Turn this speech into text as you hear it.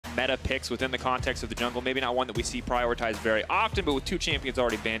meta picks within the context of the jungle. Maybe not one that we see prioritized very often, but with 2 champions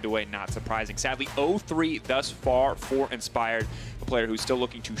already banned away, not surprising. Sadly, 0-3 thus far for Inspired, a player who's still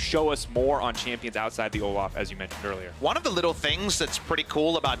looking to show us more on champions outside the Olaf, as you mentioned earlier. One of the little things that's pretty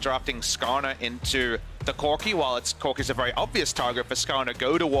cool about drafting Skarner into the Corki, while Corki's a very obvious target for Skarner,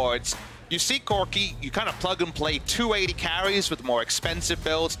 go towards. You see Corki, you kind of plug and play 280 carries with more expensive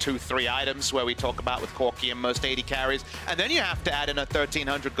builds, 2-3 items where we talk about with Corki and most 80 carries, and then you have to add in a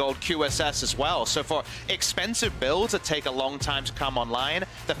 1300 gold QSS as well. So for expensive builds that take a long time to come online,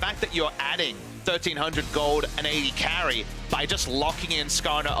 the fact that you're adding 1300 gold and 80 carry by just locking in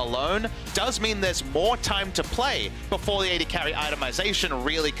Skarner alone does mean there's more time to play before the 80 carry itemization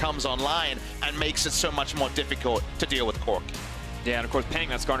really comes online and makes it so much more difficult to deal with Corki. Yeah, and of course, paying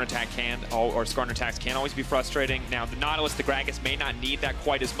that Skarner tax can always be frustrating. Now, the Nautilus, the Gragas may not need that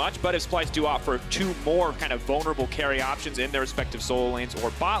quite as much, but if Splyce do offer 2 more kind of vulnerable carry options in their respective solo lanes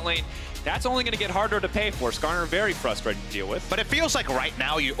or bot lane, that's only going to get harder to pay for. Skarner very frustrating to deal with. But it feels like right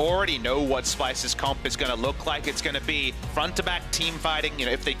now you already know what Splyce's comp is going to look like. It's going to be front-to-back team fighting. You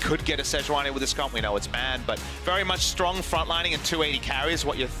know, if they could get a Sejuani with this comp, we know it's banned, but very much strong frontlining and 280 carries.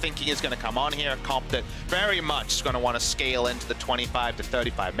 What you're thinking is going to come on here, a comp that very much is going to want to scale into the 25 to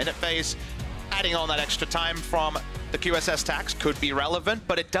 35 minute phase. Adding on that extra time from the QSS tax could be relevant,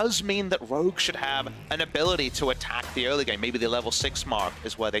 but it does mean that Rogue should have an ability to attack the early game. Maybe the level 6 mark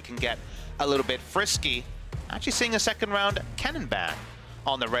is where they can get a little bit frisky. Actually seeing a second round cannon ban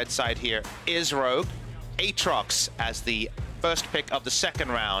on the red side here is Rogue. Aatrox as the first pick of the second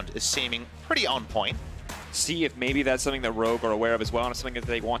round is seeming pretty on point. See if maybe that's something that Rogue are aware of as well, and something that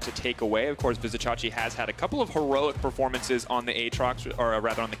they want to take away. Of course, Vizicsacsi has had a couple of heroic performances on the Aatrox, or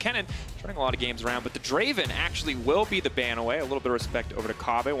rather on the Kennen, turning a lot of games around, but the Draven actually will be the ban away. A little bit of respect over to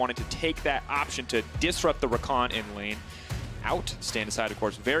Kobbe, wanting to take that option to disrupt the Rakan in lane. Out, stand aside, of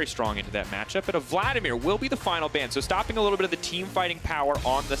course, very strong into that matchup, but a Vladimir will be the final ban, so stopping a little bit of the team fighting power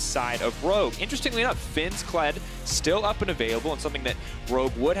on the side of Rogue. Interestingly enough, Finn's kled still up and available, and something that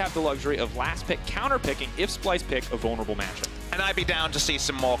Rogue would have the luxury of last pick counter-picking if Splyce pick a vulnerable matchup. And I'd be down to see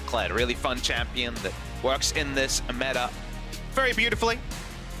some more kled. Really fun champion that works in this meta very beautifully.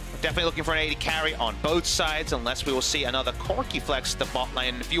 Definitely looking for an 80 carry on both sides, unless we will see another Corki flex to the bot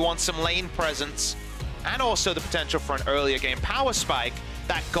lane. If you want some lane presence, and also the potential for an earlier game power spike,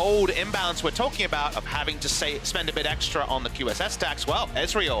 that gold imbalance we're talking about of having to spend a bit extra on the QSS tax, well,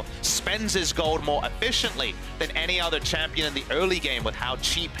 Ezreal spends his gold more efficiently than any other champion in the early game with how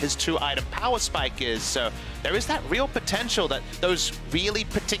cheap his 2-item power spike is. So there is that real potential that those really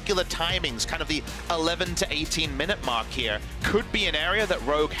particular timings, kind of the 11 to 18 minute mark here, could be an area that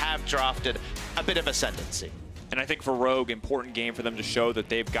Rogue have drafted a bit of ascendancy. And I think for Rogue, important game for them to show that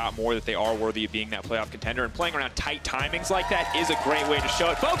they've got more, that they are worthy of being that playoff contender. And playing around tight timings like that is a great way to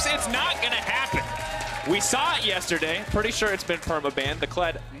show it. Folks, it's not going to happen. We saw it yesterday. Pretty sure it's been perma-banned. The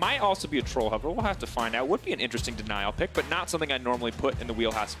kled might also be a troll, however. We'll have to find out. Would be an interesting denial pick, but not something I normally put in the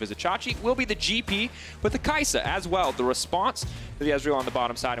wheelhouse of Vizicsacsi. Will be the GP with the Kaisa as well. The response to the Ezreal on the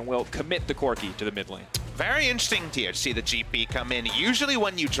bottom side, and will commit the Corki to the mid lane. Very interesting here to see the GP come in. Usually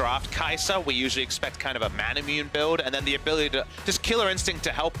when you draft Kaisa, we usually expect kind of a man-immune build and then the ability to just killer instinct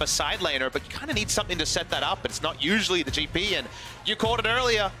to help a side laner, but you kind of need something to set that up. It's not usually the GP, and you called it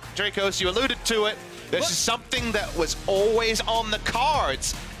earlier, Drakos, you alluded to it. This is something that was always on the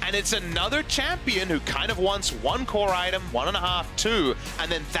cards, and it's another champion who kind of wants 1 core item, 1.5, 2,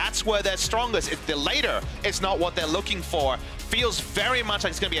 and then that's where they're strongest. If the later is not what they're looking for, feels very much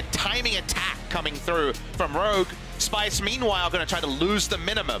like it's going to be a timing attack coming through from Rogue. Splyce, meanwhile, going to try to lose the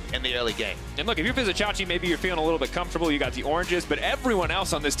minimum in the early game. And look, if you're Vizicsacsi, maybe you're feeling a little bit comfortable. You got the oranges, but everyone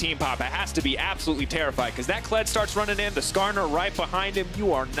else on this team, Papa, has to be absolutely terrified because that kled starts running in, the Skarner right behind him.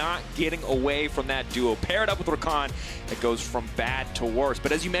 You are not getting away from that duo. Paired up with Rakan, it goes from bad to worse.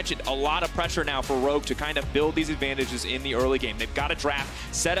 But as you mentioned, a lot of pressure now for Rogue to kind of build these advantages in the early game. They've got a draft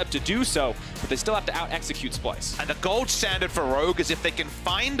set up to do so, but they still have to out-execute Splyce. And the gold standard for Rogue is if they can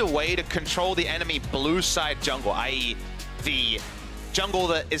find a way to control the enemy blue side jungle, i.e. the jungle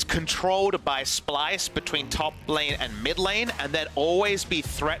that is controlled by Splyce between top lane and mid lane, and then always be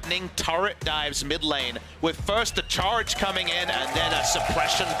threatening turret dives mid lane with first the charge coming in and then a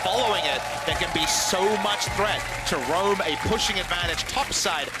suppression following it. There can be so much threat to roam a pushing advantage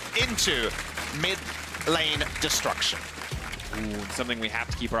topside into mid lane destruction. Ooh, something we have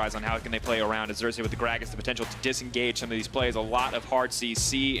to keep our eyes on. How can they play around Xerxe with the Gragas, the potential to disengage some of these plays. A lot of hard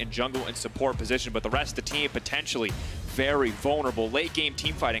CC and jungle and support position, but the rest of the team potentially very vulnerable. Late game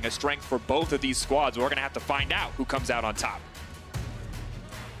team fighting, a strength for both of these squads. We're going to have to find out who comes out on top.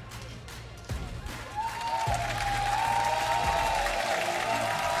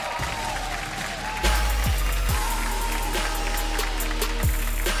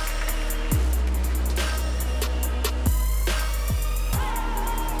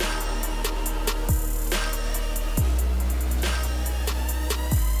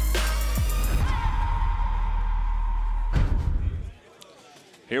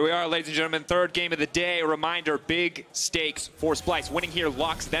 Here we are, ladies and gentlemen, third game of the day. A reminder, big stakes for Splyce. Winning here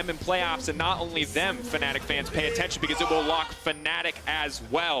locks them in playoffs, and not only them, Fnatic fans, pay attention because it will lock Fnatic as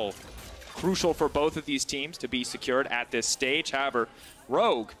well. Crucial for both of these teams to be secured at this stage. However,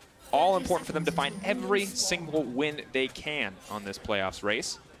 Rogue, all important for them to find every single win they can on this playoffs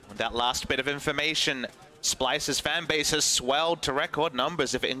race. With that last bit of information, Splyce's fan base has swelled to record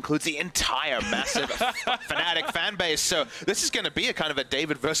numbers if it includes the entire massive Fnatic fan base. So this is going to be a kind of a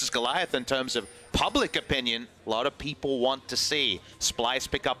David versus Goliath in terms of public opinion. A lot of people want to see Splyce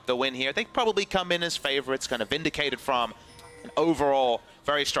pick up the win here. They probably come in as favorites, kind of vindicated from an overall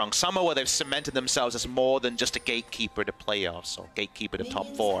very strong summer where they've cemented themselves as more than just a gatekeeper to playoffs or gatekeeper to top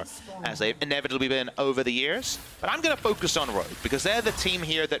 4, as they've inevitably been over the years. But I'm going to focus on Rogue because they're the team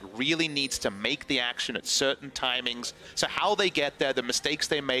here that really needs to make the action at certain timings. So how they get there, the mistakes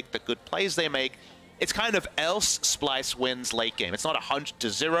they make, the good plays they make, it's kind of else Splyce wins late game. It's not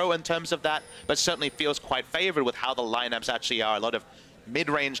 100-0 in terms of that, but certainly feels quite favored with how the lineups actually are. A lot of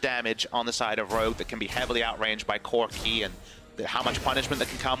mid-range damage on the side of Rogue that can be heavily outranged by Corki, and how much punishment that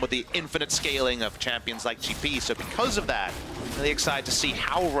can come with the infinite scaling of champions like GP. So because of that, I'm really excited to see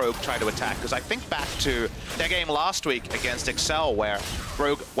how Rogue try to attack, because I think back to their game last week against Xerxe, where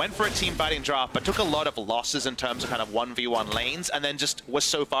Rogue went for a team fighting draft, but took a lot of losses in terms of kind of 1v1 lanes, and then just was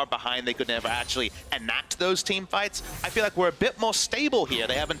so far behind they could never actually enact those team fights. I feel like we're a bit more stable here.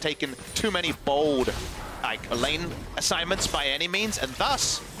 They haven't taken too many bold lane assignments by any means, and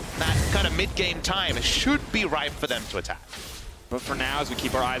thus that kind of mid-game time should be ripe for them to attack. But for now, as we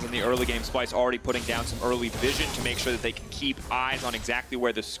keep our eyes on the early game, Splyce already putting down some early vision to make sure that they can keep eyes on exactly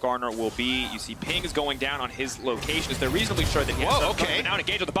where the Skarner will be. You see pings going down on his location as they're reasonably sure that he has now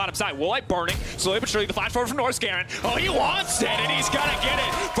engaged on the bottom side. Woolite burning, slowly but surely the flash forward from Norskeren. Oh, he wants it, and he's gonna get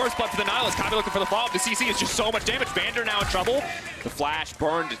it. First blood for the Nautilus. Kobbe looking for the follow-up. The CC is just so much damage. Vander now in trouble. The flash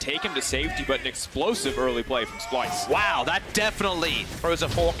burn to take him to safety, but an explosive early play from Splyce. Wow, that definitely throws a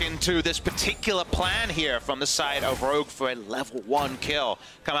fork into this particular plan here from the side of Rogue for a level 1 kill.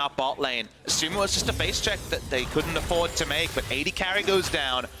 Come out bot lane. Assume it was just a face check that they couldn't afford to make, but AD carry goes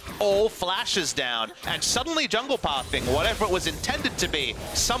down, all flashes down, and suddenly jungle pathing, whatever it was intended to be,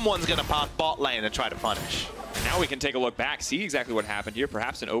 someone's gonna path bot lane and try to punish. Now we can take a look back, see exactly what happened here.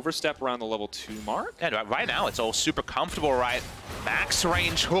 Perhaps an overstep around the level 2 mark? And right now it's all super comfortable, right? Max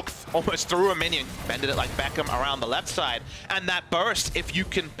range hook almost through a minion, bended it like Beckham around the left side. And that burst, if you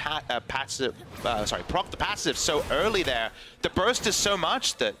can proc the passive so early there, the burst is so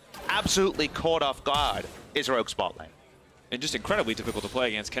much that absolutely caught off guard is Rogue's bot lane. And just incredibly difficult to play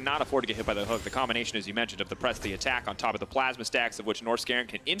against. Cannot afford to get hit by the hook. The combination, as you mentioned, of the press, the attack on top of the plasma stacks, of which Norskeren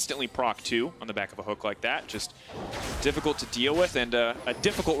can instantly proc 2 on the back of a hook like that. Just difficult to deal with, and a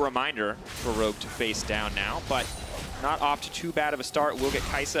difficult reminder for Rogue to face down now. But not off to too bad of a start. We'll get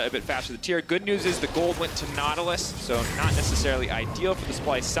Kaisa a bit faster the tier. Good news is the gold went to Nautilus, so not necessarily ideal for the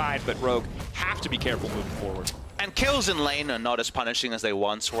Splyce side, but Rogue have to be careful moving forward. And kills in lane are not as punishing as they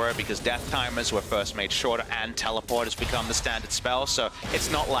once were because death timers were first made shorter and teleport has become the standard spell. So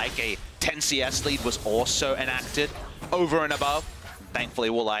it's not like a 10 CS lead was also enacted over and above. Thankfully,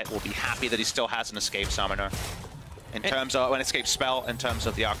 Woolite will be happy that he still has an escape summoner in terms of an escape spell in terms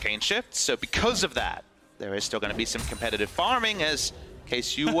of the arcane shift. So because of that, there is still going to be some competitive farming, as in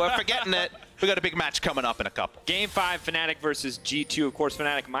case you were forgetting it. We got a big match coming up in a couple. Game 5, Fnatic versus G2. Of course,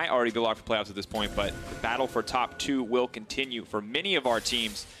 Fnatic might already be locked for playoffs at this point, but the battle for top 2 will continue for many of our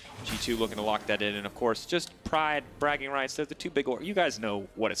teams. G2 looking to lock that in, and of course, just pride, bragging rights. They're the 2 big. You guys know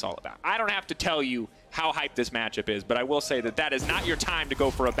what it's all about. I don't have to tell you how hyped this matchup is, but I will say that that is not your time to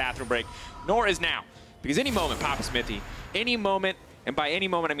go for a bathroom break, nor is now. Because any moment, Papasmithy, any moment, and by any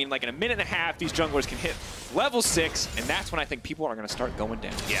moment, I mean like in a minute and a half, these junglers can hit level 6, and that's when I think people are going to start going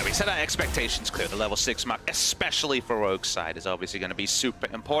down. Yeah, we set our expectations clear. The level 6 mark, especially for Rogue's side, is obviously going to be super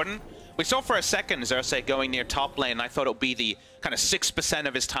important. We saw for a second Xerxe going near top lane, and I thought it would be the kind of 6%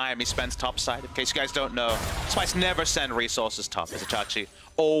 of his time he spends top side. In case you guys don't know, Splyce never send resources top. Vizicsacsi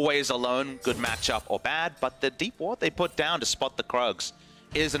always alone, good matchup or bad, but the deep ward they put down to spot the Krugs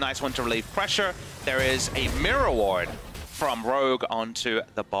is a nice one to relieve pressure. There is a mirror ward from Rogue onto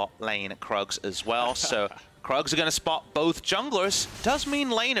the bot lane Krugs as well. So Krugs are going to spot both junglers. Does mean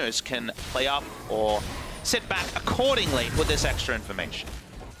laners can play up or sit back accordingly with this extra information.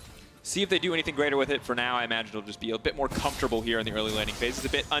 See if they do anything greater with it. For now, I imagine it'll just be a bit more comfortable here in the early laning phase. It's a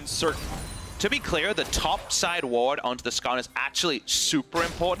bit uncertain To be clear, the top side ward onto the Skarner is actually super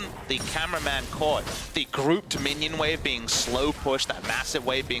important. The cameraman caught the grouped minion wave being slow pushed, that massive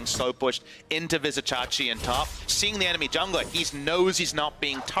wave being slow pushed into Vizicsacsi and top. Seeing the enemy jungler, he knows he's not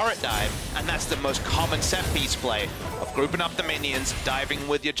being turret dived, and that's the most common set piece play of grouping up the minions, diving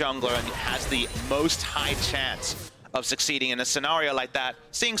with your jungler, and it has the most high chance of succeeding in a scenario like that.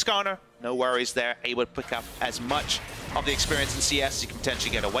 Seeing Skarner, no worries there, able to pick up as much of the experience in CS as you can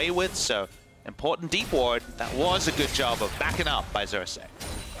potentially get away with, so important deep ward. That was a good job of backing up by Xerxe.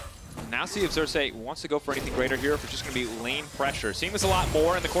 Now see if Xerxe wants to go for anything greater here, if it's just going to be lane pressure. Seeing this a lot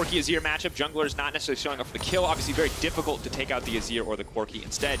more in the Corki Azir matchup. Jungler's not necessarily showing up for the kill. Obviously very difficult to take out the Azir or the Corki.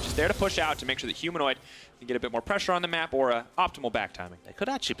 Instead, just there to push out to make sure that Humanoid can get a bit more pressure on the map or optimal back timing. They could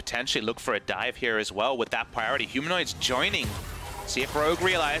actually potentially look for a dive here as well with that priority. Humanoid's joining. See if Rogue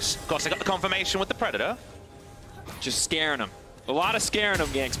realize. Of course, they got the confirmation with the Predator. Just scaring him. A lot of scaring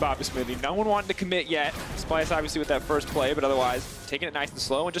them, gangs, Papasmithy. No one wanted to commit yet. Splyce obviously with that first play, but otherwise taking it nice and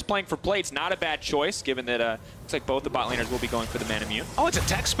slow and just playing for plates. Not a bad choice, given that looks like both the bot laners will be going for the man immune. Oh, it's a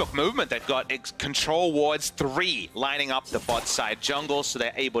textbook movement. They've got control wards 3 lining up the bot side jungle, so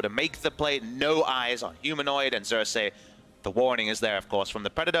they're able to make the play. No eyes on Humanoid and Xerxe. The warning is there, of course, from the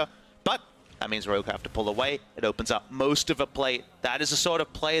Predator, but that means Rogue have to pull away. It opens up most of a play. That is the sort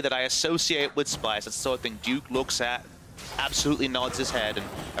of play that I associate with Splyce. That's the sort of thing Duke looks at, absolutely nods his head and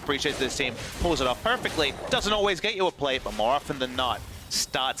appreciates this team, pulls it off perfectly. Doesn't always get you a play, but more often than not,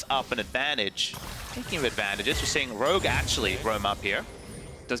 starts up an advantage. Speaking of advantages, we're seeing Rogue actually roam up here.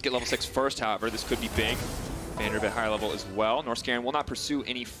 Does get level 6 first, however. This could be big. Vander a bit higher level as well. Norskeren will not pursue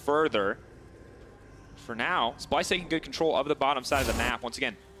any further. For now, Splyce taking good control of the bottom side of the map. Once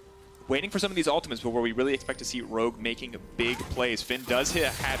again, waiting for some of these ultimates, but where we really expect to see Rogue making big plays. Finn does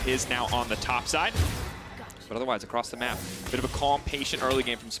have his now on the top side. But otherwise, across the map, bit of a calm, patient early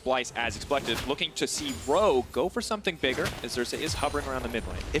game from Splyce as expected. Looking to see Rogue go for something bigger, as Xerxe is hovering around the mid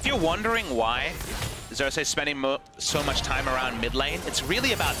lane. If you're wondering why Xerxe is spending so much time around mid lane, it's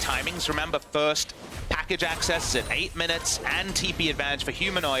really about timings. Remember, first package access is at 8 minutes and TP advantage for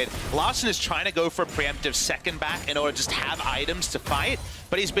Humanoid. Larssen is trying to go for a preemptive second back in order to just have items to fight,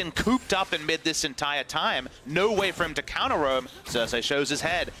 but he's been cooped up in mid this entire time. No way for him to counter roam. Xerxe shows his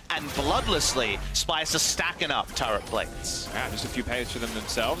head, and bloodlessly, Splyce is stacking up turret plates. Yeah, just a few plays for them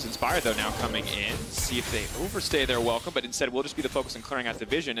themselves. Inspired, though, now coming in. See if they overstay their welcome, but instead will just be the focus on clearing out the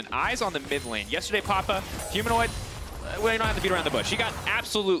vision. And eyes on the mid lane. Yesterday, Papa, Humanoid, well, you don't have to beat around the bush. He got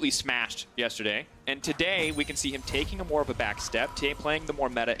absolutely smashed yesterday. And today, we can see him taking a more of a back step, playing the more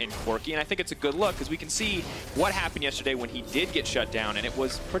meta in Corki. And I think it's a good look, because we can see what happened yesterday when he did get shut down, and it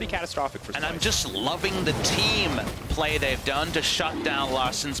was pretty catastrophic for Splyce. And I'm just loving the team play they've done to shut down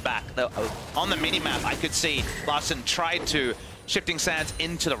Larssen's back. On the minimap, I could see Larssen tried to shifting sands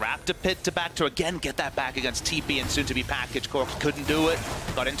into the Raptor pit to back to again get that back against TP and soon to be packaged. Corki couldn't do it,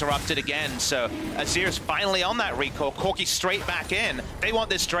 got interrupted again. So Azir's finally on that recall. Corki straight back in. They want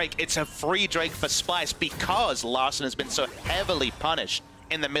this Drake. It's a free Drake for Splyce because Larssen has been so heavily punished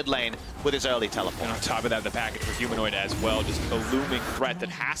in the mid lane with his early teleport. And on top of that, the package for Humanoid as well, just a looming threat that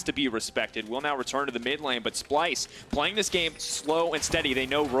has to be respected. Will now return to the mid lane, but Splyce playing this game slow and steady. They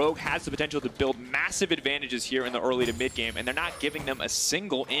know Rogue has the potential to build massive advantages here in the early to mid game, and they're not giving them a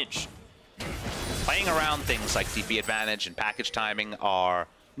single inch. Playing around things like TP advantage and package timing are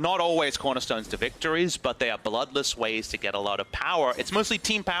not always cornerstones to victories, but they are bloodless ways to get a lot of power. It's mostly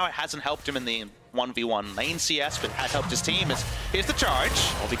team power. It hasn't helped him in the 1v1 lane CS, but has helped his team. Here's the charge.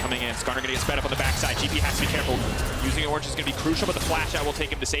 Ulti coming in. Skarner going to get sped up on the backside. GP has to be careful. Using orange is going to be crucial, but the flash out will take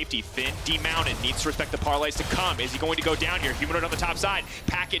him to safety. Finn demounted. Needs to respect the parlays to come. Is he going to go down here? Humanoid on the top side.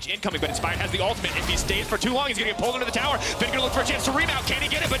 Package incoming, but Inspired has the ultimate. If he stays for too long, he's going to get pulled into the tower. Finn going to look for a chance to remount. Can he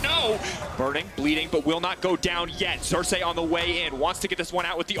get it? But no. Burning, bleeding, but will not go down yet. Xerxe on the way in. Wants to get this one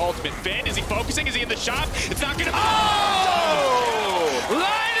out with the ultimate. Finn, is he focusing? Is he in the shop? It's not going to... Oh!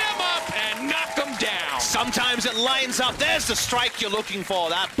 Line him up and knock him down. Sometimes it lines up. There's the strike you're looking for.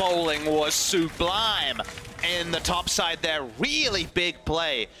 That bowling was sublime. In the top side there, really big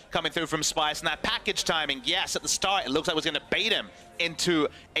play coming through from Splyce. And that package timing, yes, at the start, it looks like it was going to bait him into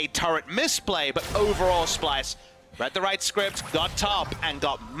a turret misplay. But overall, Splyce read the right script, got top, and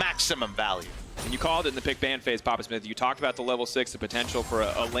got maximum value. And you called it in the pick ban phase, Papasmithy. You talked about the level 6, the potential for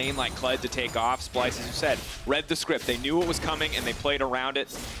a lane like Kled to take off. Splyce, as you said, read the script. They knew what was coming, and they played around it.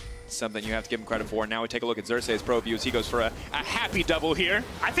 Something you have to give him credit for. Now we take a look at Xerxe's pro views. He goes for a happy double here.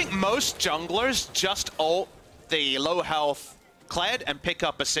 I think most junglers just ult the low health Kled and pick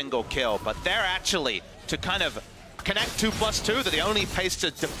up a single kill, but they're actually, to kind of connect 2+2, they're the only place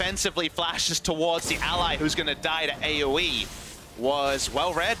to defensively flashes towards the ally who's going to die to AoE. was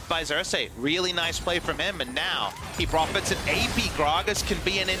well read by Xerxe. Really nice play from him, and now he profits. And AP Gragas can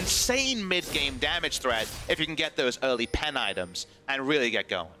be an insane mid-game damage threat if you can get those early pen items and really get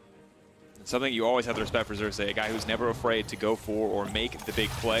going. Something you always have to respect for Xerxe, a guy who's never afraid to go for or make the big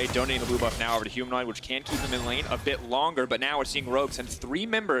play. Donating the blue buff now over to Humanoid, which can keep him in lane a bit longer, but now we're seeing Rogue send three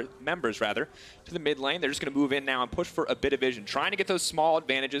members to the mid lane. They're just going to move in now and push for a bit of vision, trying to get those small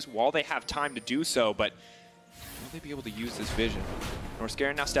advantages while they have time to do so, but will they be able to use this vision?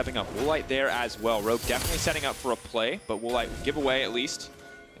 Norskeren now stepping up. Woolite there as well. Rogue definitely setting up for a play, but Woolite give away at least.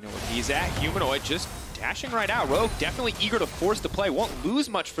 You know where he's at. Humanoid just dashing right out. Rogue definitely eager to force the play. Won't lose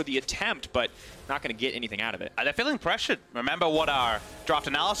much for the attempt, but not going to get anything out of it. They're feeling pressured. Remember what our draft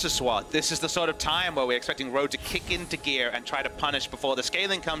analysis was. This is the sort of time where we're expecting Rogue to kick into gear and try to punish before the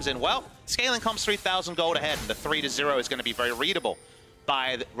scaling comes in. Well, scaling comes 3,000 gold ahead, and the 3-0 is going to be very readable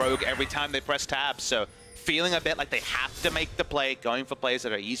by Rogue every time they press tab. So feeling a bit like they have to make the play, going for plays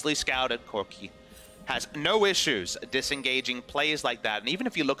that are easily scouted. Corki has no issues disengaging plays like that. And even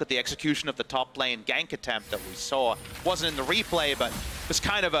if you look at the execution of the top lane gank attempt that we saw, wasn't in the replay, but was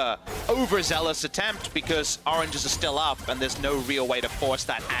kind of a overzealous attempt because oranges are still up and there's no real way to force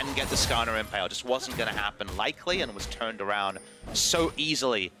that and get the Skarner impale. Just wasn't going to happen likely and was turned around so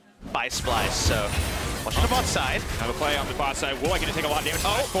easily by Splyce. So watching the bot side. Another play on the bot side. Woolite going to take a lot of damage.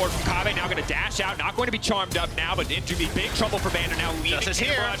 Oh, forward from Kobbe. Now going to dash out. Not going to be charmed up now, but into the big trouble for Vander now. Leading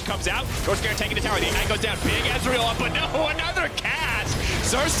here. Comes out. Norskeren taking the tower. The Ignite goes down. Big Ezreal up, but no, another cast.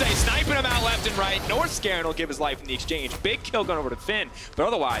 Xerxe sniping him out left and right. Norskeren will give his life in the exchange. Big kill going over to Finn, but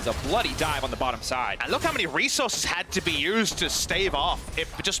otherwise a bloody dive on the bottom side. And look how many resources had to be used to stave off it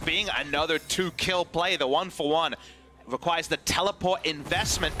just being another 2-kill play. The 1-for-1. Requires the teleport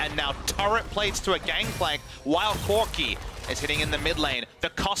investment and now turret plates to a Gangplank while Corki is hitting in the mid lane.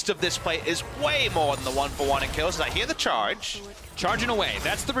 The cost of this play is way more than the 1-for-1 in kills. I hear the charge. Charging away.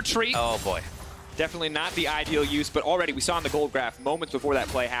 That's the retreat. Oh boy. Definitely not the ideal use, but already we saw in the gold graph moments before that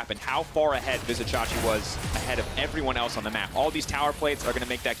play happened how far ahead Vizicsacsi was ahead of everyone else on the map. All these tower plates are going to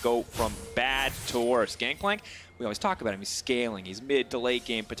make that go from bad to worse. Gangplank, we always talk about him. He's scaling. He's mid to late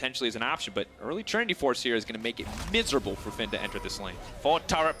game, potentially as an option, but early Trinity Force here is going to make it miserable for Finn to enter this lane. 4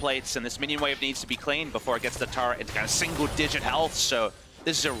 turret plates, and this minion wave needs to be cleaned before it gets the turret into kind of single-digit health, so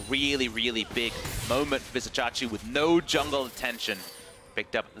this is a really, really big moment for Vizicsacsi with no jungle attention.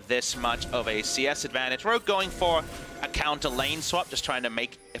 Picked up this much of a CS advantage. Rogue going for a counter lane swap, just trying to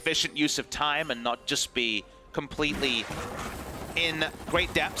make efficient use of time and not just be completely in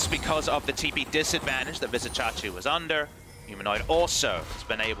great depths because of the TP disadvantage that Vizicsacsi was under. Humanoid also has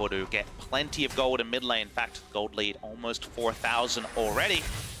been able to get plenty of gold in mid lane. In fact, gold lead almost 4,000 already.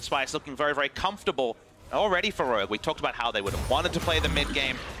 Splyce looking very, very comfortable already for Rogue. We talked about how they would have wanted to play the mid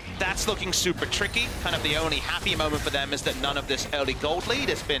game. That's looking super tricky. Kind of the only happy moment for them is that none of this early gold lead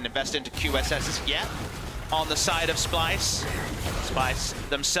has been invested into QSSs yet. On the side of Splyce, Splyce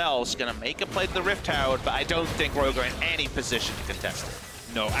themselves going to make a play to the Rift Tower, but I don't think Rogue are in any position to contest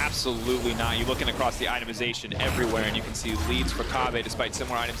it. No, absolutely not. You're looking across the itemization everywhere, and you can see leads for Kobbe, despite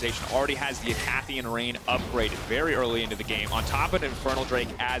similar itemization, already has the Atathian Rain upgraded very early into the game, on top of an Infernal Drake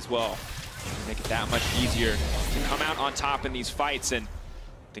as well. Make it that much easier to come out on top in these fights, and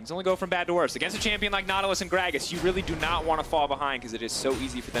things only go from bad to worse. Against a champion like Nautilus and Gragas, you really do not want to fall behind because it is so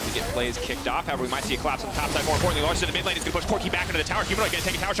easy for them to get plays kicked off. However, we might see a collapse on the top side. More importantly, Larssen in the mid lane is going to push Corki back into the tower. Humanoid going to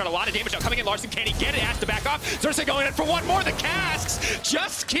take a tower shot. A lot of damage now coming in. Larssen, can he get it? Has to back off. Xerxe going in for one more. The casks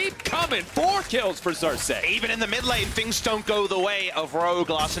just keep coming. 4 kills for Xerxe. Even in the mid lane, things don't go the way of Rogue.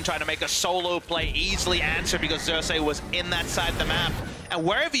 Larssen trying to make a solo play easily answered because Xerxe was in that side of the map. And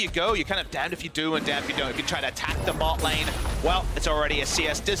wherever you go, you're kind of damned if you do and damned if you don't. If you try to attack the bot lane, well, it's already a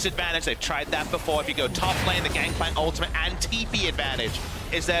CS disadvantage. They've tried that before. If you go top lane, the Gangplank ultimate and TP advantage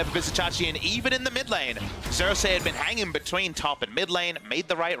is there for Vizicsacsi. And even in the mid lane, Xerxe had been hanging between top and mid lane, made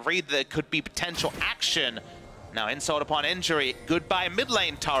the right read that there could be potential action. Now, insult upon injury, goodbye mid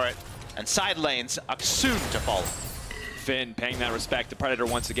lane turret, and side lanes are soon to follow. Finn paying that respect. The Predator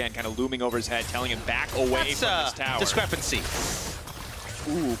once again kind of looming over his head, telling him back away from this tower. Discrepancy.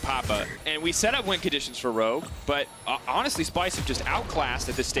 Ooh, Papa. And we set up win conditions for Rogue, but honestly, Splyce have just outclassed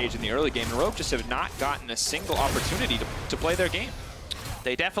at this stage in the early game, and Rogue just have not gotten a single opportunity to play their game.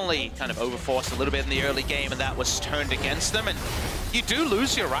 They definitely kind of overforced a little bit in the early game, and that was turned against them. And you do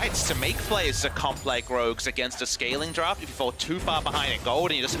lose your rights to make plays that comp like Rogues against a scaling drop if you fall too far behind in gold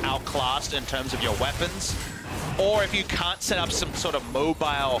and you're just outclassed in terms of your weapons. Or if you can't set up some sort of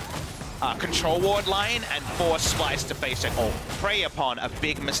mobile control ward line and force Splyce to face it or prey upon a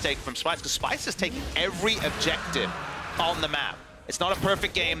big mistake from Splyce, because Splyce is taking every objective on the map. It's not a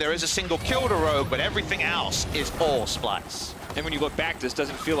perfect game. There is a single kill to Rogue, but everything else is all Splyce. And when you look back, this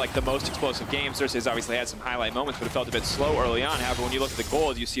doesn't feel like the most explosive game. Xerxe has obviously had some highlight moments, but it felt a bit slow early on. However, when you look at the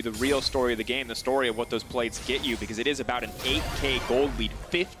goals, you see the real story of the game, the story of what those plates get you, because it is about an 8K gold lead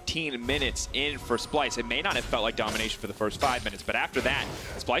 15 minutes in for Splyce. It may not have felt like domination for the first 5 minutes, but after that,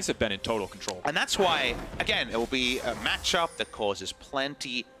 Splyce have been in total control. And that's why, again, it will be a matchup that causes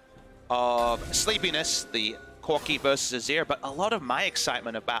plenty of sleepiness. The Corki versus Azir, but a lot of my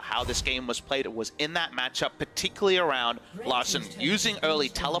excitement about how this game was played was in that matchup, particularly around Larssen using early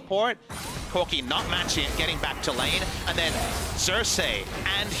teleport, Corki not matching it, getting back to lane, and then Xerxe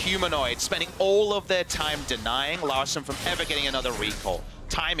and Humanoid spending all of their time denying Larssen from ever getting another recall.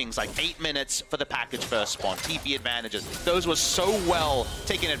 Timings like 8 minutes for the package first spawn, TP advantages. Those were so well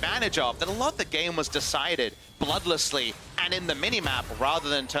taken advantage of that a lot of the game was decided bloodlessly and in the minimap rather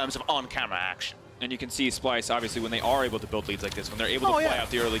than in terms of on-camera action. And you can see Splyce, obviously, when they are able to build leads like this, when they're able to play out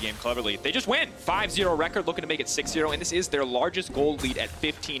the early game cleverly, they just win. 5-0 record, looking to make it 6-0, and this is their largest gold lead at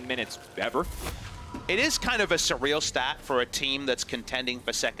 15 minutes ever. It is kind of a surreal stat for a team that's contending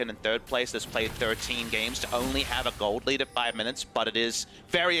for second and third place, that's played 13 games, to only have a gold lead at 5 minutes, but it is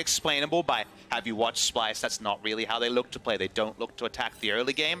very explainable by, have you watched Splyce? That's not really how they look to play. They don't look to attack the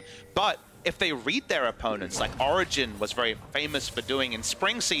early game, but if they read their opponents, like Origin was very famous for doing in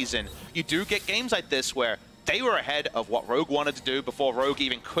spring season, you do get games like this where they were ahead of what Rogue wanted to do before Rogue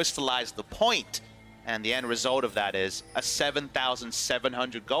even crystallized the point. And the end result of that is a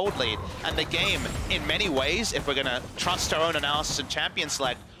 7,700 gold lead. And the game, in many ways, if we're going to trust our own analysis and champion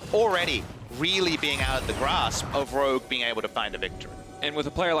select, already really being out of the grasp of Rogue being able to find a victory. And with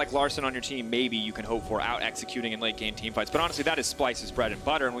a player like Larssen on your team, maybe you can hope for out-executing in late-game teamfights. But honestly, that is Splyce's bread and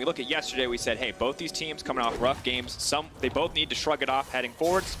butter. And we look at yesterday, we said, hey, both these teams coming off rough games, they both need to shrug it off heading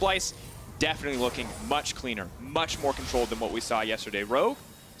forward. Splyce definitely looking much cleaner, much more controlled than what we saw yesterday. Rogue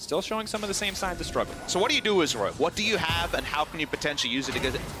still showing some of the same signs of struggle. So what do you do as Rogue? What do you have and how can you potentially use it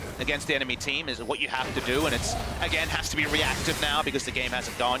against the enemy team is what you have to do, and it's, again, has to be reactive now because the game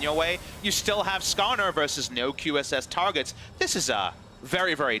hasn't gone your way. You still have Skarner versus no QSS targets. This is a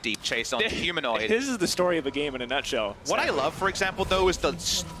very, very deep chase on the Humanoid. This is the story of a game in a nutshell. What I love, for example, though, is the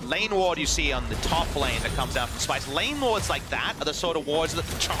lane ward you see on the top lane that comes down from Splyce. Lane wards like that are the sort of wards that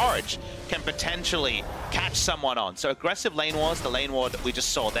the charge can potentially catch someone on. So aggressive lane wards, the lane ward that we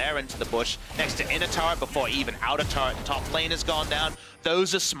just saw there into the bush next to inner turret before even outer turret and top lane has gone down.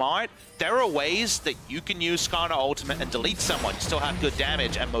 Those are smart. There are ways that you can use Skarner ultimate and delete someone. You still have good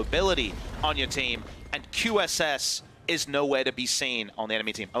damage and mobility on your team. And QSS is nowhere to be seen on the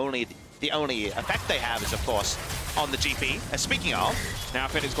enemy team. The only effect they have is, of course, on the GP. And speaking of, now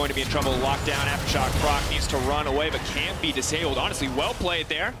Finn is going to be in trouble. Lockdown, Aftershock, Proc needs to run away, but can't be disabled. Honestly, well played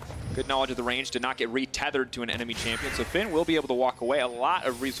there. Good knowledge of the range, did not get re-tethered to an enemy champion, so Finn will be able to walk away. A lot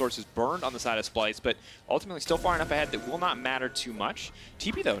of resources burned on the side of Splyce, but ultimately still far enough ahead that will not matter too much.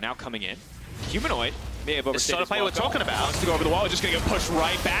 TP, though, now coming in. Humanoid may have overstayed sort of play we're talking about. Wants to go over the wall, just going to get pushed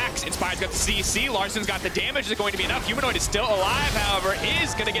right back. Inspired's got the CC, Larssen's got the damage. Is it going to be enough? Humanoid is still alive, however,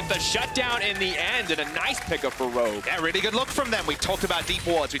 is going to get the shutdown in the end, and a nice pickup for Rogue. Yeah, really good look from them. We talked about deep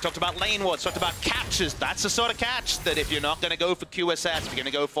wards, we talked about lane wards, talked about catches. That's the sort of catch that if you're not going to go for QSS, if you're going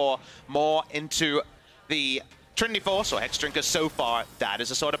to go for more into the Trinity Force or Hex Drinker so far, that is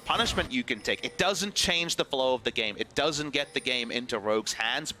a sort of punishment you can take. It doesn't change the flow of the game. It doesn't get the game into Rogue's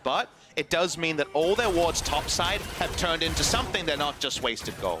hands, but it does mean that all their wards topside have turned into something. They're not just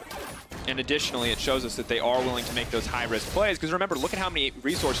wasted gold. And additionally, it shows us that they are willing to make those high-risk plays, because remember, look at how many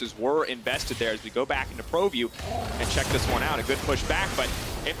resources were invested there as we go back into ProView and check this one out. A good push back, but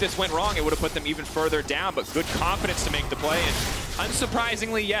if this went wrong, it would have put them even further down, but good confidence to make the play. And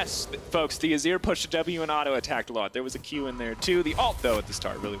unsurprisingly, yes, folks, the Azir pushed a W and auto-attacked a lot. There was a Q in there, too. The ult, though, at the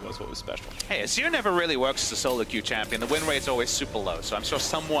start really was what was special. Hey, Azir never really works as a solo Q champion. The win rate's always super low, so I'm sure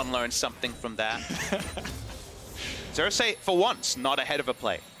someone learned something from that. Xerxe, for once, not ahead of a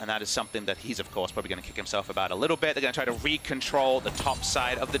play, and that is something that he's, of course, probably going to kick himself about a little bit. They're going to try to re-control the top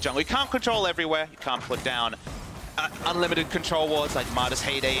side of the jungle. You can't control everywhere. You can't put down unlimited control wards like Martyrs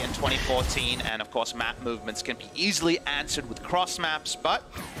Heyday in 2014, and, of course, map movements can be easily answered with cross maps, but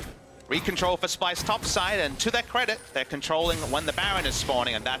re-control for Splyce topside, and to their credit, they're controlling when the Baron is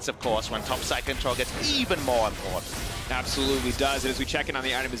spawning, and that's, of course, when topside control gets even more important. Absolutely does. And as we check in on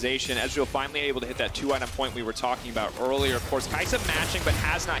the itemization, Ezreal finally able to hit that 2-item point we were talking about earlier. Of course, Kaisa matching, but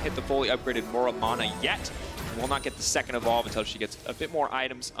has not hit the fully upgraded Muramana yet. And will not get the second evolve until she gets a bit more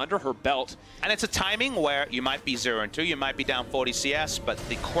items under her belt. And it's a timing where you might be 0-2, you might be down 40 CS, but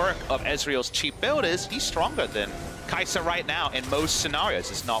the quirk of Ezreal's cheap build is he's stronger than Kaisa right now in most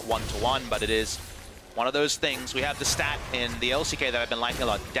scenarios. It's not 1-to-1, but it is one of those things. We have the stat in the LCK that I've been liking a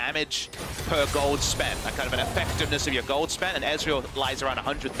lot. Damage per gold spent. That kind of an effectiveness of your gold spent. And Ezreal lies around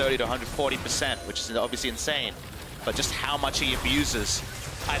 130 to 140%, which is obviously insane. But just how much he abuses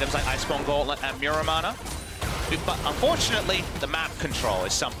items like Iceborne Gauntlet and Muramana. But unfortunately, the map control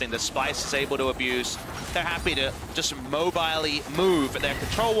is something that Splyce is able to abuse. They're happy to just mobilely move their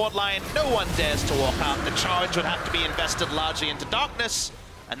control ward line. No one dares to walk out. The charge would have to be invested largely into darkness,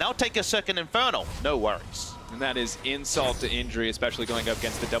 and they'll take a second Infernal. No worries. And that is insult to injury, especially going up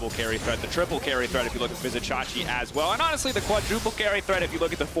against the double carry threat, the triple carry threat if you look at Vizicsacsi as well. And honestly, the quadruple carry threat if you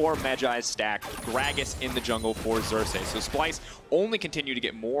look at the 4 Magi stack, Gragas in the jungle for Xerxe. So Splyce only continue to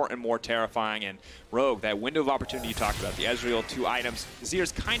get more and more terrifying. And Rogue, that window of opportunity you talked about, the Ezreal 2 items,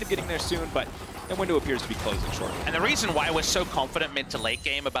 Azir's kind of getting there soon, but that window appears to be closing short. And the reason why we're so confident mid to late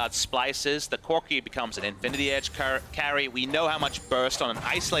game about Splyce is that Corki becomes an Infinity Edge carry. We know how much burst on an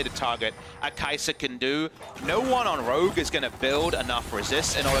isolated target a Kaisa can do. No one on Rogue is going to build enough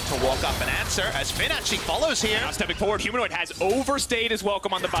resist in order to walk up and answer, as Finn actually follows here. Now stepping forward, Humanoid has overstayed his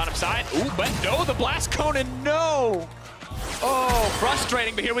welcome on the bottom side. Ooh, but no, the Blast Conan, no! Oh,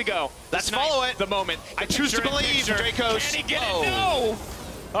 frustrating, but here we go. Let's follow it. The moment. I choose to believe, Drakos. Can he get it? No!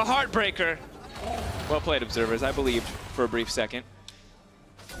 A heartbreaker. Well played, observers. I believed for a brief second.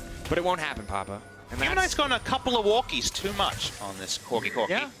 But it won't happen, Papa. And Humanoid's gone a couple of walkies too much on this Corki,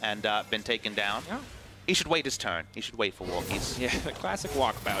 yeah. And been taken down. Yeah. He should wait his turn. He should wait for walkies. Yeah, the classic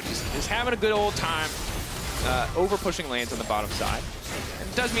walkabout. Just having a good old time, over pushing lanes on the bottom side. And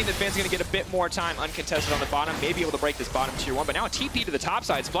it does mean that Finn's going to get a bit more time uncontested on the bottom, maybe able to break this bottom tier 1, but now a TP to the top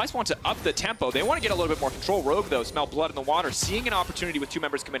side. Splyce wants to up the tempo. They want to get a little bit more control. Rogue, though, smell blood in the water, seeing an opportunity with 2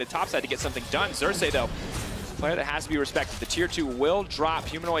 members committed top side to get something done. Xerxe, though, player that has to be respected. The tier 2 will drop.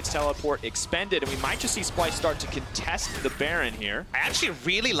 Humanoid's teleport expended, and we might just see Splyce start to contest the Baron here. I actually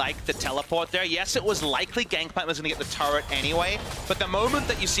really like the teleport there. Yes, it was likely Gangplank was going to get the turret anyway, but the moment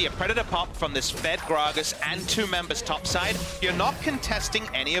that you see a Predator pop from this fed Gragas and 2 members topside, you're not contesting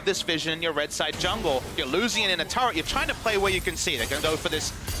any of this vision in your red side jungle. You're losing it in a turret. You're trying to play where you can see. They're going to go for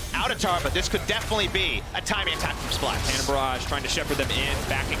this outer turret, but this could definitely be a timing attack from Splyce. And Barrage trying to shepherd them in,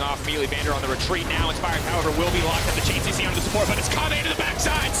 backing off immediately. Vander on the retreat now. Inspired, however, will be locked at the chain CC under the support, but it's Kobbe to the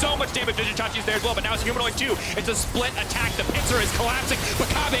backside. So much damage. Vizicsacsi's there as well, but now it's Humanoid 2. It's a split attack. The pincer is collapsing, but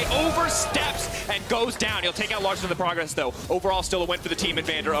Kobbe oversteps and goes down. He'll take out Larssen in the progress, though. Overall, still a win for the team, and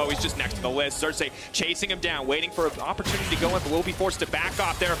Vander, oh, he's just next to the list. Xerxe chasing him down, waiting for an opportunity to go in, but will be forced to back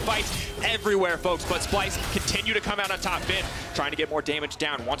off. There are fights everywhere, folks, but Splyce continue to come out on top. Finn trying to get more damage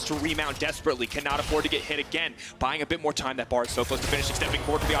down, wants to remount desperately, cannot afford to get hit again. Buying a bit more time. That bar is so close to finishing, stepping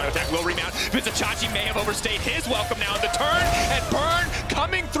forward for the auto attack, will remount. Vizicsacsi may have overstayed his welcome now in the turn, and burn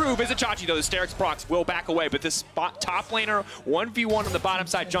coming through. Vizicsacsi, though, the Sterix procs will back away, but this top laner 1v1 on the bottom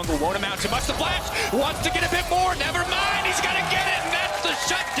side jungle won't amount to much. The flash wants to get a bit more. Never mind, he's gonna get it, and that's the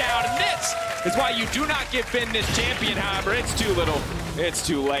shutdown. And this is why you do not give Finn this champion. However, it's too little. It's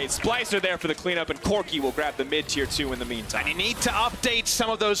too late. Splyce are there for the cleanup, and Corki will grab the mid tier 2 in the meantime. And you need to update some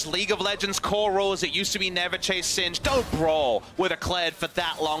of those League of Legends core rules. It used to be never chase Singe. Don't brawl with a kled for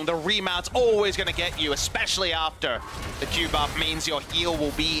that long. The remount's always going to get you, especially after the Q buff means your heal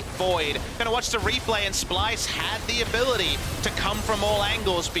will be void. Gonna watch the replay, and Splyce had the ability to come from all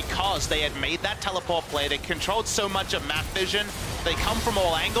angles because they had made that teleport play. They controlled so much of map vision. They come from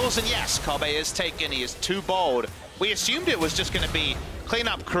all angles, and yes, Kobbe is taken. He is too bold. We assumed it was just going to be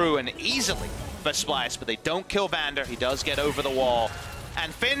cleanup crew and easily for Splyce, but they don't kill Vander. He does get over the wall.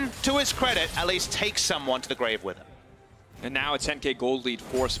 And Finn, to his credit, at least takes someone to the grave with him. And now a 10k gold lead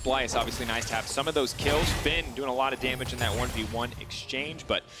for Splyce. Obviously nice to have some of those kills. Finn doing a lot of damage in that 1v1 exchange,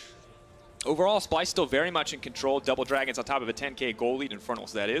 but overall, Splyce still very much in control. Double Dragons on top of a 10k gold lead.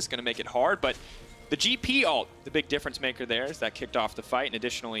 Infernals, that is going to make it hard, but the GP ult, the big difference maker there, is that kicked off the fight, and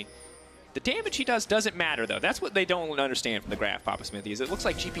additionally, the damage he does doesn't matter, though. That's what they don't understand from the graph, Papasmithy, is it looks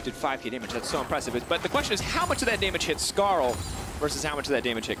like GP did 5k damage. That's so impressive. But the question is, how much of that damage hit Skarl versus how much of that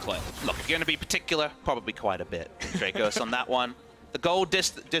damage hit kled? Look, if you're going to be particular, probably quite a bit, Drakos, on that one. The gold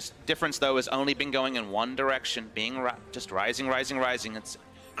difference, though, has only been going in one direction, being just rising, rising, rising. It's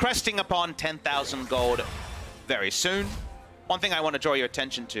cresting upon 10,000 gold very soon. One thing I want to draw your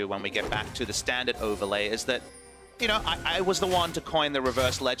attention to when we get back to the standard overlay is that, you know, I was the one to coin the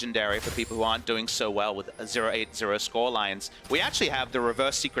reverse legendary for people who aren't doing so well with 0-8-0 score lines. We actually have the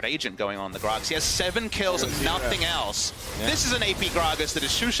reverse secret agent going on the Gragas. He has 7 kills and nothing else. Yeah. This is an AP Gragas that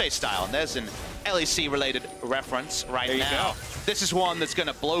is Xerxe style, and there's an LEC related reference right now. This is one that's going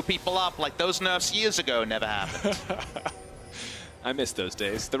to blow people up like those nerfs years ago never happened. I miss those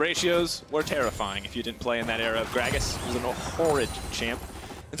days. The ratios were terrifying if you didn't play in that era of Gragas. It was a horrid champ.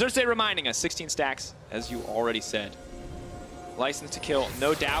 Xerxe reminding us, 16 stacks, as you already said. License to kill,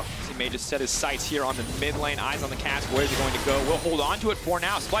 no doubt. He may just set his sights here on the mid lane. Eyes on the cast. Where's he going to go? We'll hold on to it for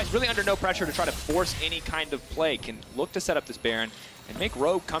now. Splyce really under no pressure to try to force any kind of play. Can look to set up this Baron and make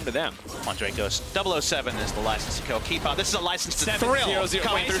Rogue come to them. On Drakos. 007 is the license to kill. Keep up. This is a license to thrill 7-0-0.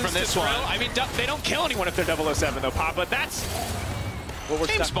 coming through from this one. I mean, they don't kill anyone if they're 007 though, Papa. That's what we're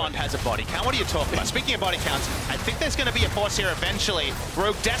James Bond has a body count. What are you talking about? Speaking of body counts, I think there's going to be a force here eventually.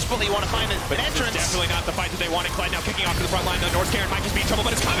 Rogue desperately want to find an entrance. Definitely not the fight that they wanted. Kled now kicking off to the front line. The Norskeren might just be in trouble,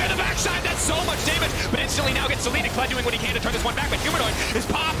 but it's coming on the backside. That's so much damage, but instantly now gets deleted. Kled doing what he can to turn this one back, but Humanoid is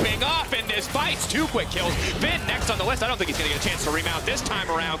popping off in this fight. 2 quick kills. Vin next on the list. I don't think he's going to get a chance to remount this time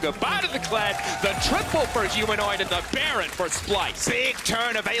around. Goodbye to the Kled. The triple for Humanoid and the Baron for Splyce. Big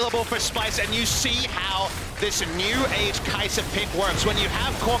turn available for Splyce, and you see how this new age Kaisa pick works. When you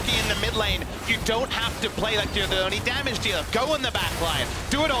have Corki in the mid lane, you don't have to play like you're the only damage dealer. Go in the back line,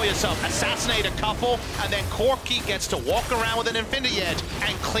 do it all yourself, assassinate a couple, and then Corki gets to walk around with an Infinity Edge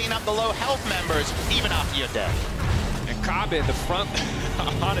and clean up the low health members even after you're dead. And Kobbe, the front,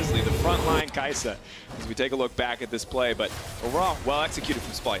 honestly, the front line Kaisa, as we take a look back at this play, but overall, well executed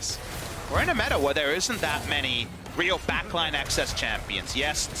from Splyce. We're in a meta where there isn't that many real backline access champions.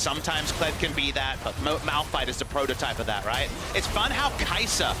 Yes, sometimes Kled can be that, but Malphite is the prototype of that, right? It's fun how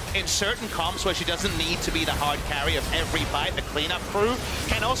Kaisa, in certain comps where she doesn't need to be the hard carry of every fight, the cleanup crew,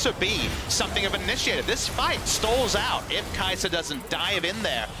 can also be something of an initiator. This fight stalls out if Kaisa doesn't dive in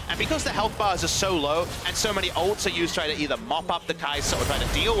there. And because the health bars are so low and so many ults are used to try to either mop up the Kaisa or try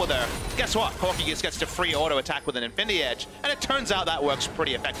to deal with her, guess what? Corki just gets to free auto attack with an Infinity Edge, and it turns out that works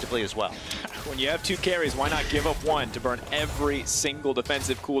pretty effectively as well. When you have 2 carries, why not give up 1 to burn every single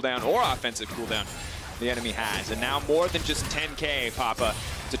defensive cooldown or offensive cooldown the enemy has? And now more than just 10k, Papa.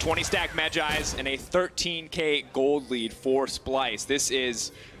 It's a 20 stack Magi's and a 13k gold lead for Splyce. This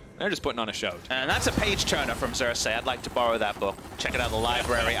is, they're just putting on a show. And that's a page turner from Xerxe. I'd like to borrow that book. Check it out in the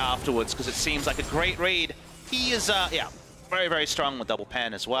library afterwards, because it seems like a great read. He is, yeah, very, very strong with double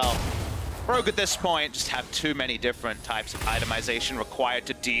pen as well. Rogue at this point just have too many different types of itemization required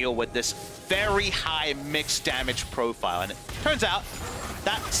to deal with this very high mixed damage profile. And it turns out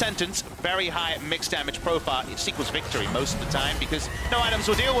that sentence, very high mixed damage profile, it equals victory most of the time because no items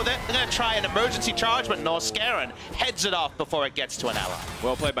will deal with it. They're going to try an emergency charge, but Norskeren heads it off before it gets to an ally.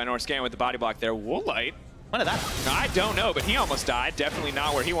 Well played by Norskeren with the body block there. Woolite. When did that happen? I don't know, but he almost died. Definitely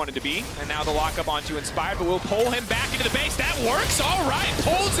not where he wanted to be. And now the lockup onto Inspired, but we'll pull him back into the base. That works. All right.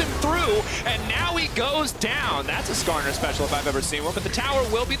 Pulls him through, and now he goes down. That's a Skarner special if I've ever seen one, but the tower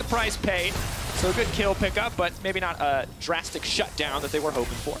will be the price paid. So a good kill pickup, but maybe not a drastic shutdown that they were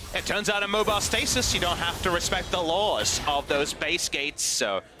hoping for. It turns out in mobile stasis, you don't have to respect the laws of those base gates,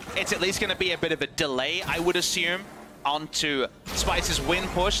 so it's at least going to be a bit of a delay, I would assume, onto Splyce's win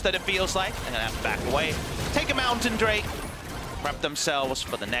push that it feels like. They're going to have to back away. Take a Mountain Drake, prep themselves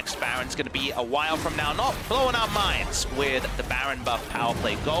for the next Baron. It's going to be a while from now. Not blowing our minds with the Baron buff power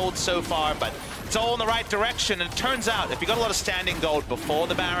play gold so far, but it's all in the right direction. And it turns out, if you got a lot of standing gold before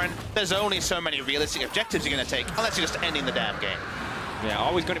the Baron, there's only so many realistic objectives you're going to take, unless you're just ending the damn game. Yeah,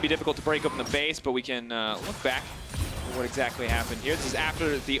 always going to be difficult to break open the base, but we can look back at what exactly happened here. This is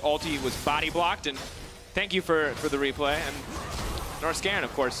after the ulti was body blocked, and thank you for the replay. And Norskeren,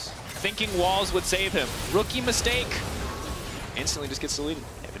 of course, thinking walls would save him. Rookie mistake. Instantly just gets deleted.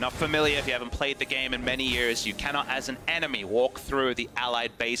 If you're not familiar, if you haven't played the game in many years, you cannot, as an enemy, walk through the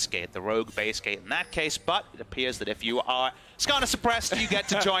allied base gate, the rogue base gate in that case, but it appears that if you are Skarner suppressed, you get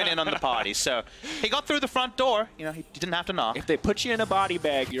to join in on the party. So he got through the front door. You know, he didn't have to knock. If they put you in a body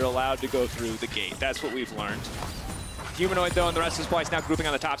bag, you're allowed to go through the gate. That's what we've learned. Humanoid, though, and the rest of Splyce now grouping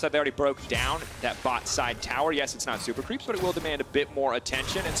on the top side. They already broke down that bot side tower. Yes, it's not super creeps, but it will demand a bit more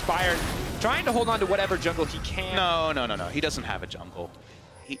attention. Inspired, trying to hold on to whatever jungle he can. No. He doesn't have a jungle.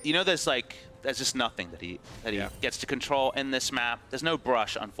 You know, there's just nothing that he gets to control in this map. There's no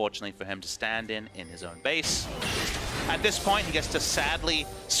brush, unfortunately, for him to stand in his own base. At this point, he gets to sadly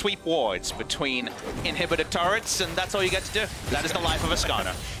sweep wards between inhibitor turrets, and that's all you get to do. That is the life of a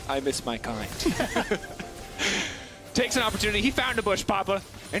Skarner. I miss my kind. Takes an opportunity. He found a bush, Papa,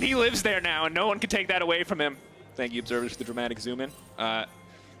 and he lives there now, and no one can take that away from him. Thank you, observers, for the dramatic zoom in.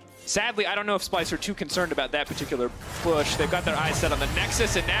 Sadly, I don't know if Splyce are too concerned about that particular push. They've got their eyes set on the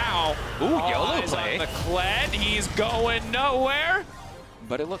Nexus, and now YOLO play on the Kled. He's going nowhere,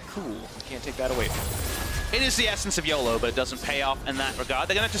 but it looked cool. You can't take that away from him. It is the essence of YOLO, but it doesn't pay off in that regard.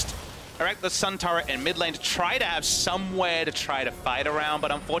 They're going to just erect the Sun Turret in mid lane to try to have somewhere to try to fight around,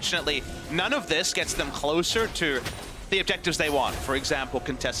 but unfortunately, none of this gets them closer to the objectives they want. For example,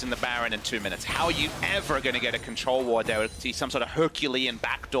 contesting the Baron in 2 minutes. How are you ever going to get a control ward there? See some sort of Herculean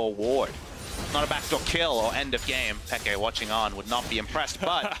backdoor ward. Not a backdoor kill or end of game. Peke watching on would not be impressed,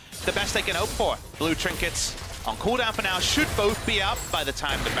 but the best they can hope for. Blue trinkets on cooldown for now should both be up by the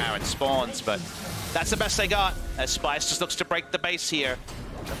time the Baron spawns, but that's the best they got as Splyce just looks to break the base here.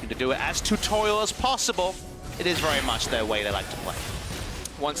 Looking to do it as tutorial as possible. It is very much their way they like to play.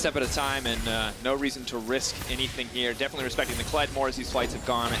 One step at a time, and no reason to risk anything here. Definitely respecting the kled more as these fights have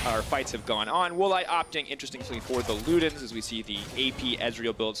gone on. Woolite opting, interestingly, for the Ludens as we see the AP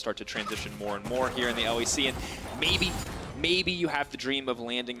Ezreal build start to transition more and more here in the LEC. And maybe you have the dream of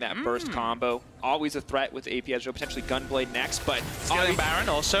landing that burst combo. Always a threat with AP Ezreal, potentially Gunblade next, but Stealing Baron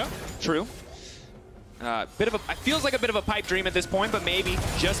also. True. It feels like a bit of a pipe dream at this point, but maybe,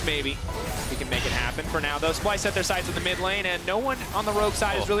 just maybe, we can make it happen. For now, though, Splyce set their sights in the mid lane, and no one on the Rogue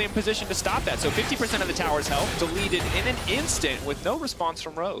side is really in position to stop that. So 50% of the tower's health deleted in an instant with no response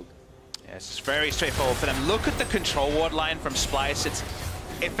from Rogue. Yeah, it's very straightforward for them. Look at the control ward line from Splyce. It's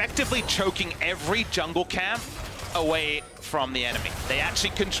effectively choking every jungle camp away from the enemy. They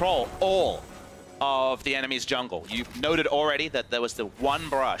actually control all of the enemy's jungle. You've noted already that there was the one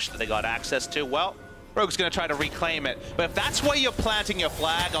brush that they got access to. Well, Rogue's going to try to reclaim it. But if that's where you're planting your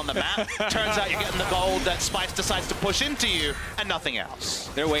flag on the map, turns out you're getting the gold that Splyce decides to push into you and nothing else.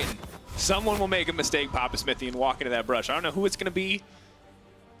 They're waiting. Someone will make a mistake, Papasmithy, and walk into that brush. I don't know who it's going to be,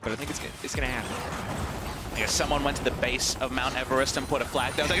 but I think it's going to happen. I guess someone went to the base of Mount Everest and put a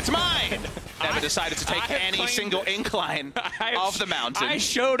flag down. Like, it's mine! Never decided to take any single incline of the mountain. I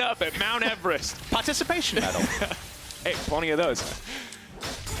showed up at Mount Everest. Participation medal. Hey, plenty of those.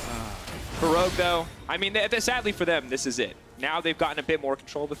 For Rogue, though, I mean, sadly for them, this is it. Now they've gotten a bit more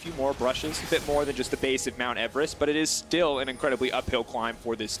control of a few more brushes, a bit more than just the base of Mount Everest, but it is still an incredibly uphill climb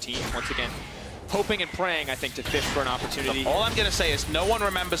for this team. Once again, hoping and praying, I think, to fish for an opportunity. All I'm going to say is no one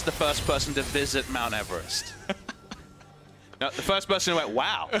remembers the first person to visit Mount Everest. No, the first person who went,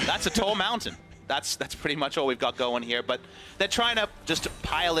 wow, that's a tall mountain. That's pretty much all we've got going here, but they're trying to just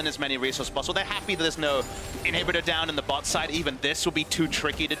pile in as many resources as possible. They're happy that there's no inhibitor down in the bot side. Even this would be too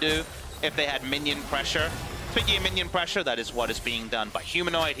tricky to do if they had minion pressure. Speaking of minion pressure, that is what is being done by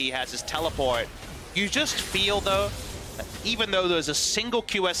Humanoid. He has his teleport. You just feel, though, that even though there's a single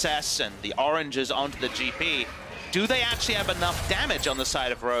QSS and the oranges onto the GP, do they actually have enough damage on the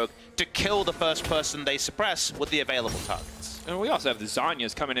side of Rogue to kill the first person they suppress with the available targets? And we also have the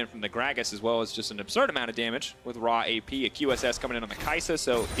Zhonya's coming in from the Gragas, as well as just an absurd amount of damage with raw AP, a QSS coming in on the Kaisa,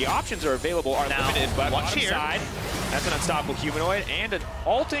 so the options are available, are limited, but watch bottom here. Side, that's an unstoppable Humanoid and an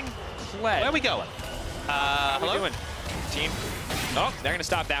ulting kled. Where are we going? What are we doing, team? Oh, they're going to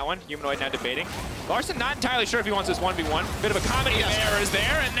stop that one. Humanoid now debating. Larssen not entirely sure if he wants this 1v1. Bit of a comedy of errors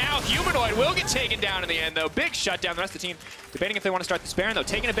there, and now Humanoid will get taken down in the end, though. Big shutdown. The rest of the team debating if they want to start the Baron, though.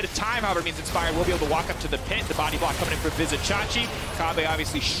 Taking a bit of time, however, means Inspired will be able to walk up to the pit. The body block coming in for Vizicsacsi. Kobbe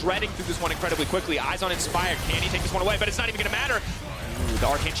obviously shredding through this one incredibly quickly. Eyes on Inspired. Can he take this one away? But it's not even going to matter. The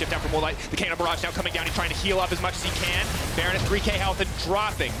arcane shift down from Woolite. The Cannon Barrage now coming down. He's trying to heal up as much as he can. Baron at 3k health and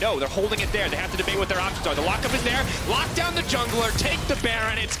dropping. No, they're holding it there. They have to debate what their options are. The lockup is there. Lock down the jungler. Take the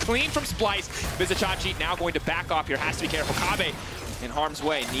Baron. It's clean from Splyce. Vizicsacsi now going to back off here. Has to be careful. Kobbe in harm's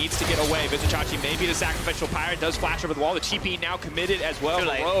way. Needs to get away. Vizicsacsi may be the sacrificial pirate. Does flash over the wall. The TP now committed as well.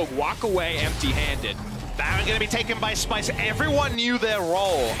 Rogue walk away empty-handed. Baron going to be taken by Splyce. Everyone knew their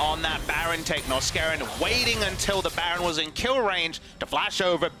role on that Baron take. Norskeren waiting until the Baron was in kill range to flash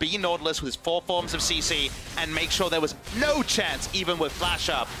over, be Nautilus with his 4 forms of CC, and make sure there was no chance, even with flash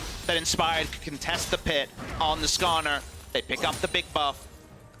up, that Inspired could contest the pit on the Skarner. They pick up the big buff.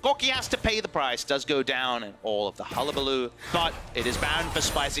 Corki has to pay the price, does go down in all of the hullabaloo, but it is Baron for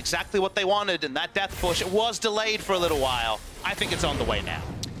Splyce, exactly what they wanted, and that death push, it was delayed for a little while. I think it's on the way now.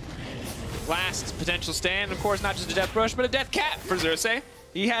 Last potential stand, of course, not just a death brush, but a death cap for Xerxe.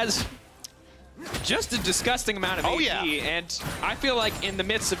 He has just a disgusting amount of AP, and I feel like in the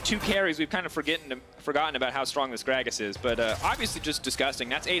midst of 2 carries, we've kind of forgotten about how strong this Gragas is, but obviously just disgusting.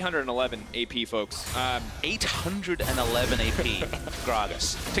 That's 811 AP, folks. 811 AP,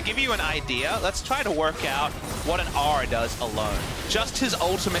 Gragas. To give you an idea, let's try to work out what an R does alone. Just his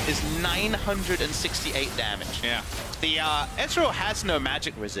ultimate is 968 damage. Yeah. The Ezreal has no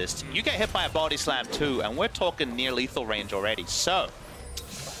magic resist. You get hit by a body slam too, and we're talking near lethal range already, so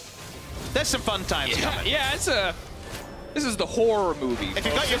there's some fun times coming. Yeah, this is the horror movie. If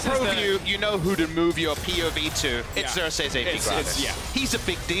you've got your pro view, you know who to move your POV to. It's Xerxe's AP Gragas. He's a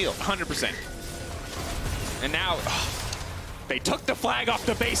big deal. 100%. And now, they took the flag off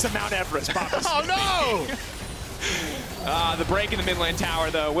the base of Mount Everest, Papasmithy. Oh no! The break in the mid lane tower,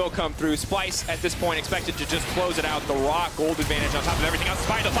 though, will come through. Splyce, at this point, expected to just close it out. The raw gold advantage on top of everything else.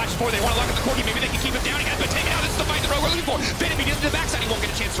 Spy the flash forward. They want to lock up the Corki. Maybe they can keep him down. He has been taken out. This is the fight the rogue we're looking for. Vander, he gets to the backside. He won't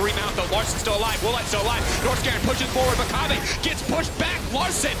get a chance to remount, though. Larssen's still alive. Woolite still alive. Norskeren pushes forward, but Kobbe gets pushed back.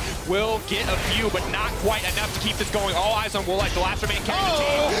 Larssen will get a few, but not quite enough to keep this going. All eyes on Woolite, the last remaining carry the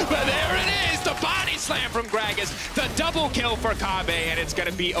team. But there it is. The body slam from Gragas. The double kill for Kobbe, and it's going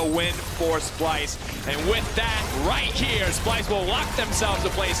to be a win for Splyce. And with that, right here, Splyce will lock themselves a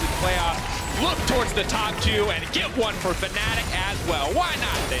place in playoff, look towards the top two, and get one for Fnatic as well. Why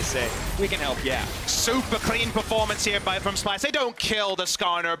not, they say. We can help you out. Super clean performance here from Splyce. They don't kill the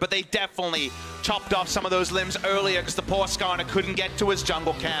Skarner, but they definitely chopped off some of those limbs earlier because the poor Skarner couldn't get to his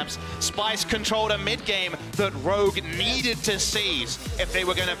jungle camps. Splyce controlled a mid-game that Rogue needed to seize if they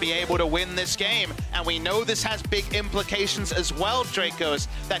were going to be able to win this game. And we know this has big implications as well, Drakos.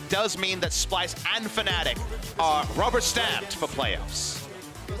 That does mean that Splyce and Fnatic are rubber-stamped for playoffs.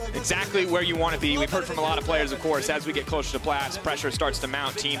 Exactly where you want to be. We've heard from a lot of players, of course, as we get closer to playoffs, pressure starts to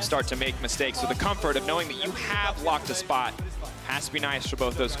mount, teams start to make mistakes. So the comfort of knowing that you have locked a spot has to be nice for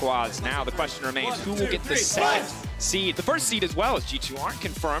both those squads. Now the question remains, who will get the second seed? The first seed as well as G2 aren't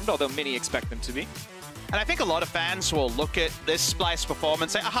confirmed, although many expect them to be. And I think a lot of fans will look at this Splyce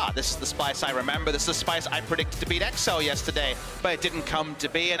performance and say, aha, this is the Splyce I remember. This is the Splyce I predicted to beat Exo yesterday, but it didn't come to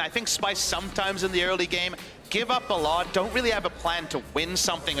be. And I think Splyce sometimes in the early game give up a lot, don't really have a plan to win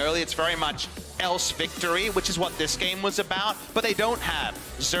something early. It's very much else victory, which is what this game was about. But they don't have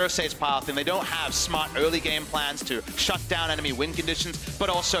Xerxe's path, and they don't have smart early game plans to shut down enemy win conditions, but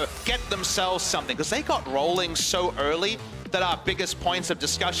also get themselves something. Because they got rolling so early that our biggest points of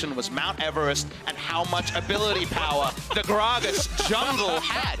discussion was Mount Everest and how much ability power the Gragas jungle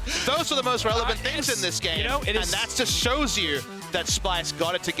had. Those were the most relevant things in this game. You know, and that just shows you that Splyce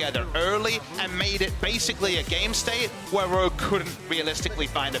got it together early and made it basically a game state where Rogue couldn't realistically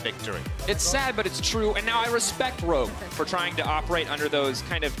find a victory. It's sad, but it's true. And now I respect Rogue for trying to operate under those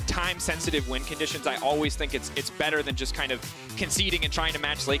kind of time-sensitive win conditions. I always think it's better than just kind of conceding and trying to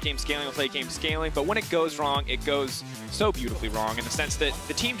match late game scaling with late game scaling. But when it goes wrong, it goes so beautifully wrong in the sense that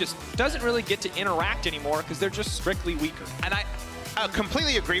the team just doesn't really get to interact anymore because they're just strictly weaker. And I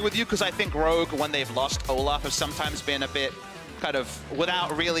completely agree with you because I think Rogue, when they've lost Olaf, has sometimes been a bit kind of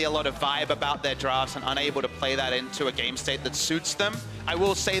without really a lot of vibe about their drafts and unable to play that into a game state that suits them. I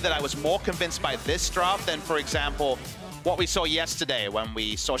will say that I was more convinced by this draft than, for example, what we saw yesterday when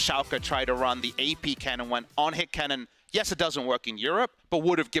we saw Schalke try to run the AP cannon when on-hit cannon. Yes, it doesn't work in Europe, but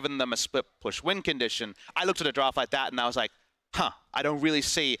would have given them a split push win condition. I looked at a draft like that and I was like, I don't really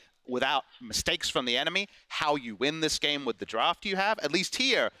see, without mistakes from the enemy, how you win this game with the draft you have. At least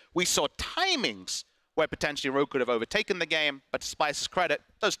here, we saw timings where potentially Rogue could have overtaken the game, but to Splyce's credit,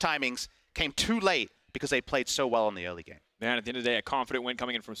 those timings came too late because they played so well in the early game. Man, at the end of the day, a confident win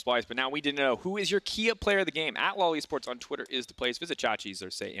coming in from Splyce, but now we didn't know who is your key player of the game. At lolesports on Twitter is the place. Vizicsacsi,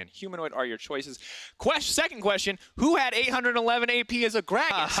 Xerxe, and Humanoid are your choices. Second question, who had 811 AP as a Gragas?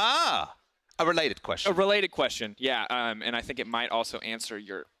 Aha! A related question. A related question, yeah. And I think it might also answer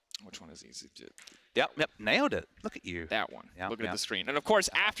your... Which one is easy to... Yep, nailed it. Look at you. That one. Yep, looking at the screen. And of course,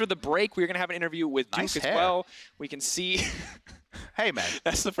 after the break, we're going to have an interview with Duke as well. We can see... Hey, man.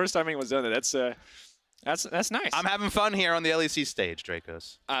 That's the first time anyone's done that. That's nice. I'm having fun here on the LEC stage,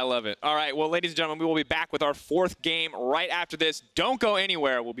 Drakos. I love it. All right, well, ladies and gentlemen, we will be back with our fourth game right after this. Don't go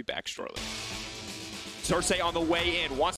anywhere. We'll be back shortly. Xerxe on the way in.